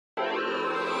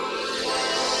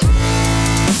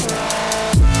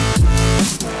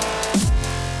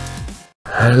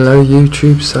Hello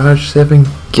YouTube, Sarge7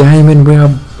 Gaming. We are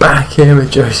back here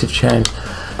with Joseph James,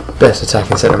 best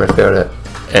attacking centre midfielder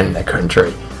in the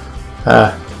country.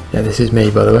 Yeah, this is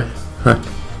me, by the way.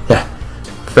 Yeah,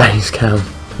 face cam.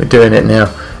 We're doing it now.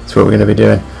 That's what we're going to be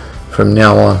doing from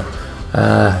now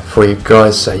on for you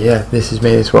guys. So yeah, this is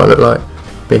me. This is what I look like.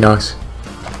 Be nice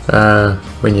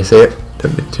when you see it.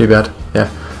 Don't be too bad. Yeah,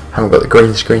 haven't got the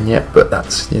green screen yet, but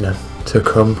that's, you know, to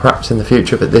come perhaps in the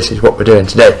future. But this is what we're doing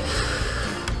today.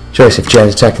 Joseph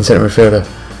James, attacking centre midfielder.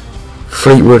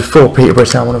 Fleetwood for Peterborough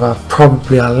Town, one of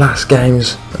probably our last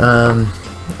games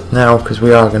now, because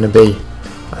we are going to be,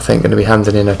 I think, going to be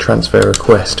handing in a transfer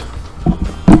request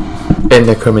in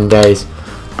the coming days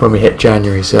when we hit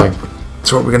January. So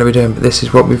that's what we're going to be doing. But this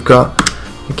is what we've got.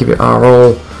 We'll give it our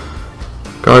all,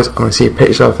 guys. I'm going to see a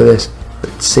picture of this.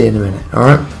 But see you in a minute. All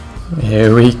right,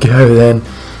 here we go then.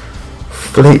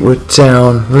 Fleetwood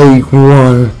Town, League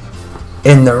One,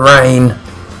 in the rain.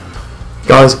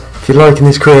 Guys, if you're liking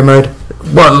this career mode,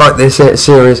 like this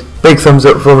series, big thumbs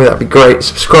up for me, that'd be great.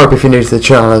 Subscribe if you're new to the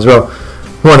channel as well.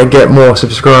 Want to get more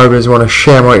subscribers, want to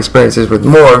share my experiences with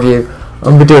more of you.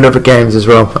 I'll be doing other games as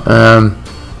well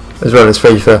as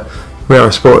FIFA. We are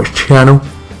a sports channel,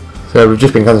 so we've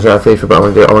just been concentrating on FIFA, but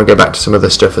I want to go back to some other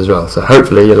stuff as well. So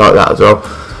hopefully you like that as well.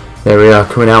 There we are,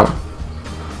 coming out.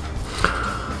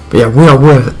 But yeah, we are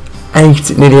worth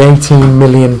nearly £18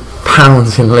 million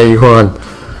in League One.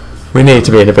 We need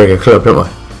to be in a bigger club, don't we?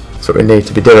 That's what we need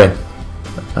to be doing.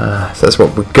 So that's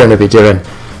what we're going to be doing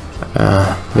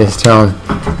this time.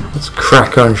 Let's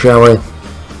crack on, shall we?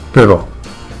 Give me the ball.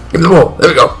 Give me the ball. There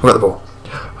we go. We got the ball.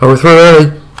 Oh, we're through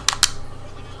early.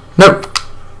 Nope.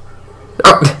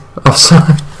 Oh,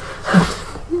 offside.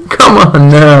 Come on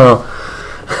now.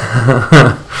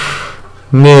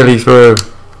 Nearly through.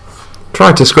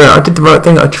 Tried to square. I did the right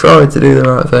thing. I tried to do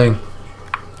the right thing.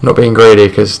 Not being greedy,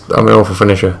 because I'm an awful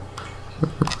finisher.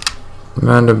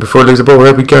 Random before I lose the ball.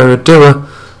 There we go.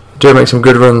 Doer makes some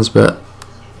good runs, but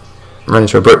ran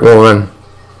into a brick wall then.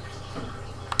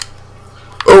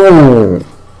 Oh,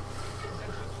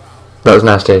 that was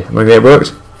nasty. Am I getting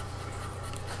booked?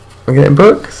 Am I getting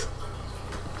booked?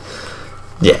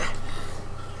 Yeah.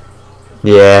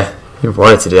 Yeah. You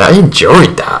wanted to do that. I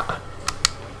enjoyed that.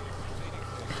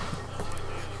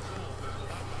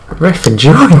 Ref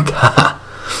enjoyed that.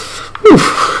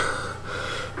 Oof.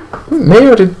 Me,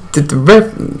 or did the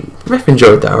ref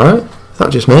enjoyed that, right? It's not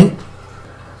just me.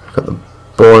 Got the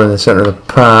ball in the centre of the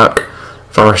park.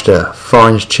 Forrester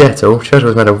finds Chettle. Chettle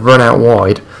was meant to run out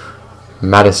wide.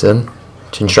 Madison,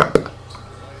 Chinstrap,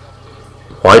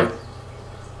 White.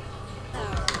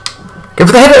 Go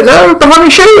for the header. No, behind me,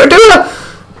 shoot. I do it.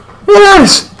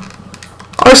 Yes.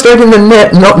 I stayed in the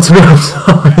net, not to be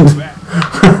offside.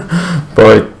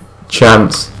 Boy,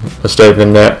 chance. I stayed in the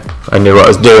net. I knew what I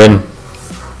was doing.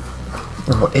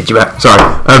 Oh, what hit you at? Sorry.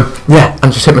 Yeah,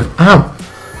 and just hit me. Ow.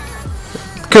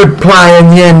 Good play in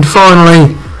the end,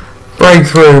 finally.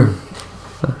 Breakthrough.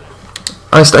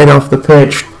 I stayed off the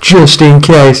pitch just in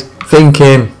case,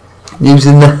 thinking,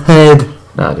 using the head.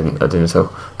 No, I didn't at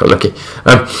all. Got lucky.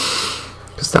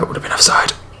 Because that would have been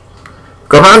offside.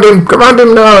 Go around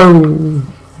him, no!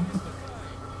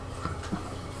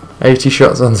 80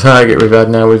 shots on target we've had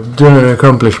now. We've done an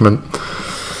accomplishment.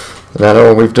 That's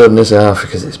all we've done this half,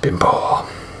 because it's been poor.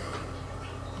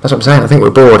 That's what I'm saying. I think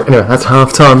we're bored. Anyway, that's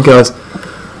half time, guys.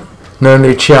 No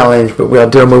new challenge, but we are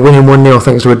done. We're winning 1-0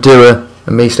 thanks to a doer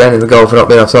and me staying in the goal for not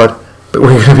being offside. But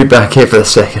we're going to be back here for the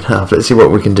second half. Let's see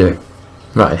what we can do.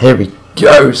 Right, here we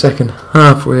go. Second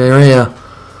half. We're here.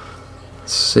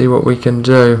 Let's see what we can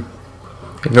do.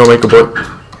 Ignore me, good boy.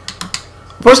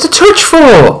 What's the touch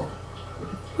for?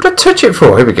 What did I touch it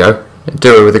for? Here we go.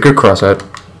 Doer with a good cross out.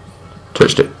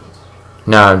 Touched it.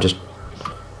 No, I'm just.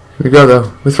 Here we go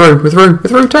though. We're through.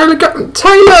 Taylor,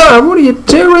 Taylor, what are you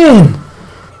doing?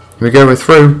 Here we go. We're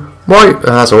through. White. Oh,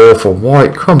 that's awful.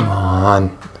 White, come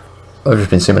on. I've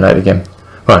just been simulated again.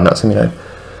 Right, not simulated.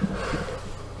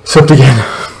 Subbed again.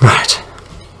 Right.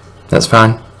 That's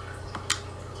fine.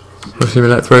 We'll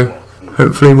simulate through.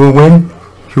 Hopefully we'll win.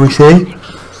 Shall we see?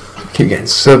 Keep getting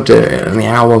subbed at the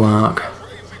hour mark.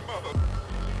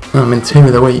 Oh, I'm in team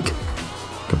of the week.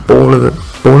 The ball of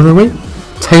the week?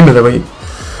 Team of the week.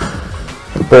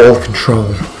 Ball control.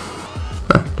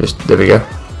 Oh, just there we go.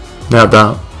 Now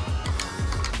that.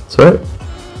 So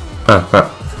oh, right.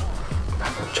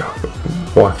 Chocolate.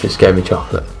 Wife just gave me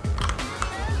chocolate.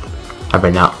 I've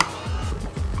been that.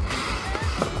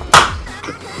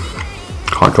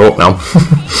 Can't talk now.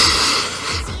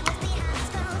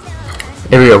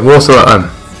 Here we go. Warsaw at home.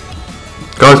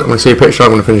 Guys, I'm going to see a picture. I'm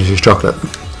going to finish this chocolate.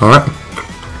 Alright.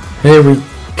 Here we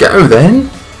go then.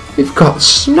 We've got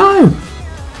snow.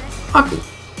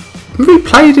 Have we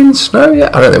played in snow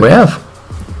yet? I don't think we have.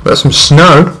 Got some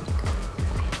snow.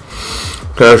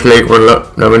 First league run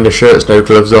up, no undershirts, no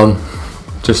gloves on.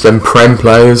 Just them Prem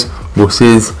players,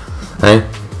 wusses. Hey,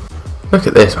 look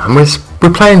at this, man.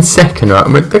 We're playing second, right?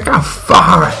 Look how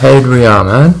far ahead we are,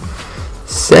 man.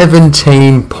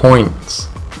 17 points.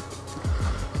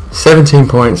 17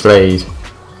 points lead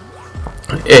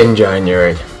in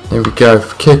January. Here we go.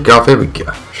 Kick off. Here we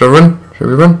go. Shall we run? Shall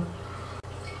we run?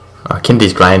 Oh,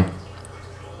 Kindy's playing.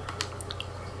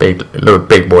 Little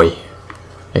big boy.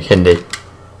 A Kindy.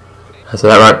 Is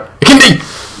that right? A Kindy!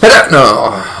 Head out!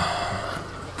 No.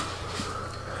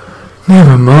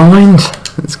 Never mind.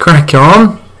 Let's crack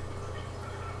on.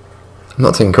 I'm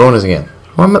not taking corners again.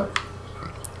 Why am I?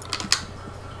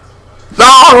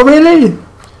 No, really?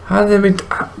 How did we?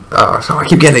 Oh, I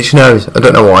keep getting itchy nose. I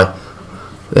don't know why.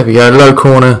 There we go. Low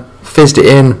corner. Fizzed it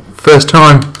in. First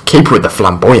time. Keeper with the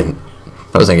flamboyant.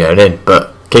 That wasn't going in,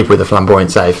 but keeper with the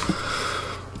flamboyant save.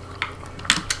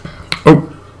 Oh.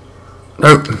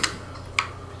 No.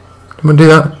 Didn't want to do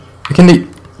that. I can do.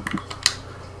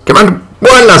 Get round.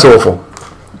 One. That's awful.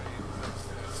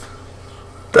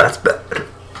 That's bad.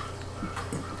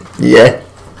 Yeah.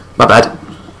 My bad.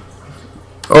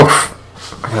 Oh.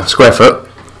 I have a square foot.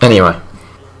 Anyway.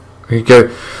 We go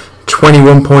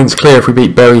 21 points clear if we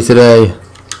beat Bury today.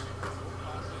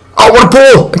 Oh, what a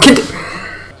ball!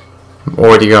 I'm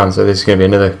already gone, so this is going to be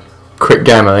another quick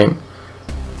game, I think.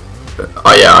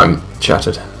 Oh yeah, I'm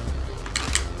shattered.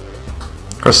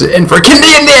 Cross it in for a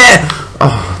Kindy in there!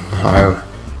 Oh no.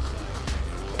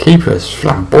 Keeper's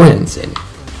flamboyance in.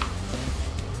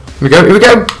 Here we go, here we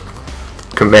go!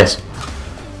 Couldn't miss.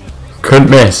 Couldn't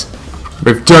miss.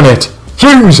 We've done it.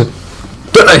 Hughes!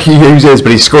 Don't know who Hughes is,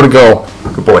 but he scored a goal.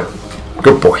 Good boy.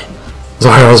 Good boy.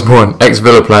 Isaiah Osborne,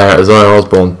 ex-Villa player Isaiah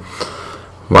Osborne.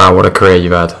 Wow, what a career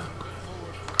you've had.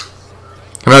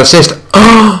 Another assist.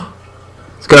 Oh!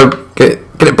 Let's go. Get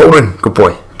it bowling. Good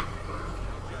boy.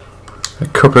 A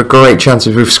couple of great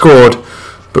chances we've scored,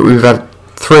 but we've had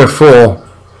 3 or 4.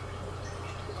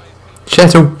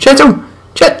 Chettle.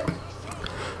 Chet.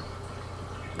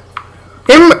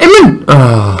 Inman.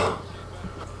 Oh.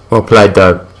 Well played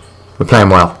though. We're playing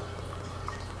well.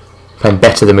 Playing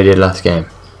better than we did last game.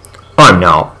 I'm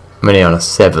not. I'm only on a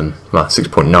 7. Well,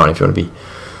 6.9 if you want to be.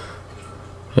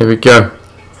 Here we go.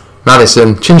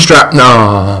 Madison. Chin strap.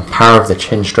 No. Power of the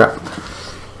chin strap.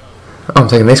 Oh, I'm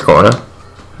taking this corner.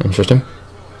 Interesting.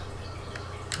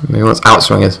 Maybe what's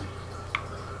outswingers.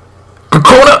 Good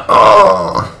corner.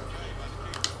 Oh.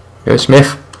 Go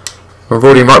Smith. We're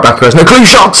avoiding right back. There's no clean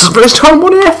shots. First time.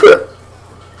 What an effort.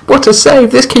 What a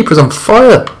save. This keeper's on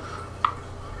fire.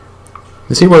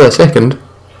 You see why they're second.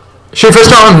 Shoot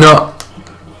first time. No.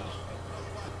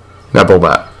 That ball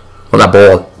back. Well, that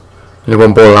ball. Only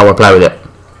one ball and I want to play with it.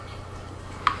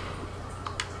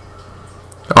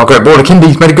 Oh, great ball.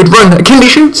 Akindi's made a good run. Akindi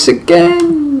shoots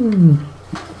again.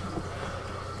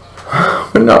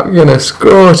 We're not going to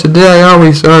score today, are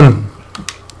we, son?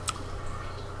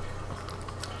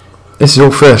 This is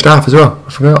all first half as well. I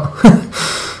forgot.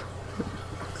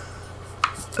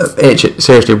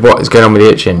 Seriously, what is going on with the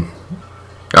itching?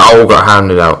 Oh, got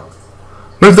handed out.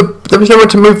 There was nowhere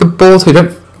to move the ball to.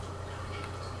 Don't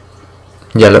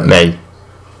yell at me.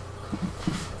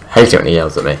 Hate it when he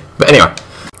yells at me. But anyway,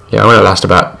 yeah, I'm gonna last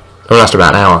about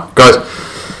an hour, guys.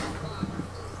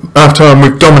 Half time,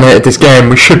 we've dominated this game.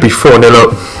 We should be 4-0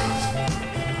 up.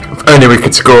 If only we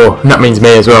could score, and that means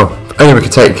me as well. If only we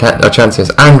could take our chances.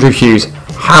 Andrew Hughes,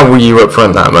 how were you up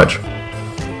front that much?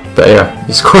 But yeah,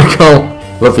 you scored a goal.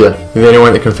 Love you. You're the only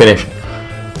one that can finish.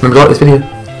 Remember to like this video?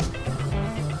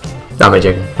 No, I'm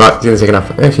joking. Right, see you in the second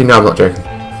half. Actually, no, I'm not joking.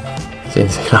 See you in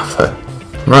the second half though.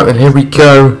 Right then, here we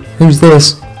go. Who's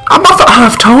this? I'm off at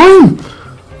half time!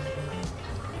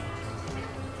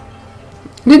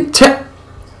 Didn't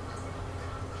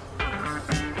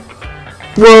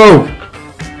Whoa!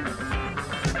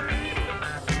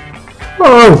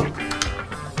 Whoa!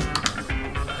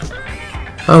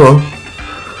 Oh well.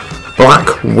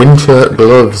 Black winter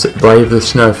gloves, brave the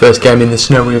snow. First game in the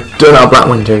snow. We've done our black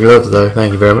winter gloves though.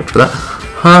 Thank you very much for that.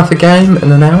 Half a game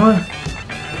in an hour.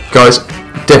 Guys,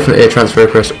 definitely a transfer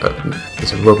request.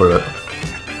 It's a rubber up.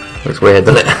 Looks weird,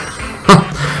 doesn't it?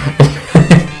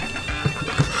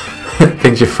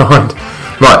 Things you find.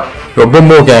 Right, we've got one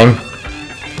more game,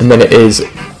 and then it is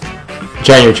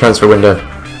January transfer window.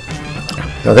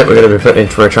 I think we're going to be putting in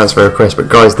for a transfer request. But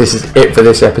guys, this is it for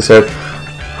this episode.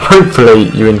 Hopefully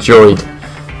you enjoyed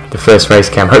the first face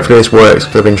cam. Hopefully this works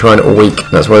because I've been trying it all week.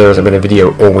 That's why there hasn't been a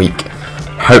video all week.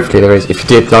 Hopefully there is. If you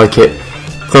did like it,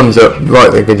 thumbs up,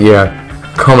 like the video,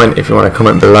 comment if you want to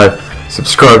comment below.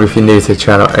 Subscribe if you're new to the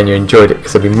channel and you enjoyed it,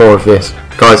 because there'll be more of this.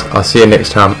 Guys, I'll see you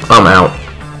next time. I'm out.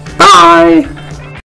 Bye!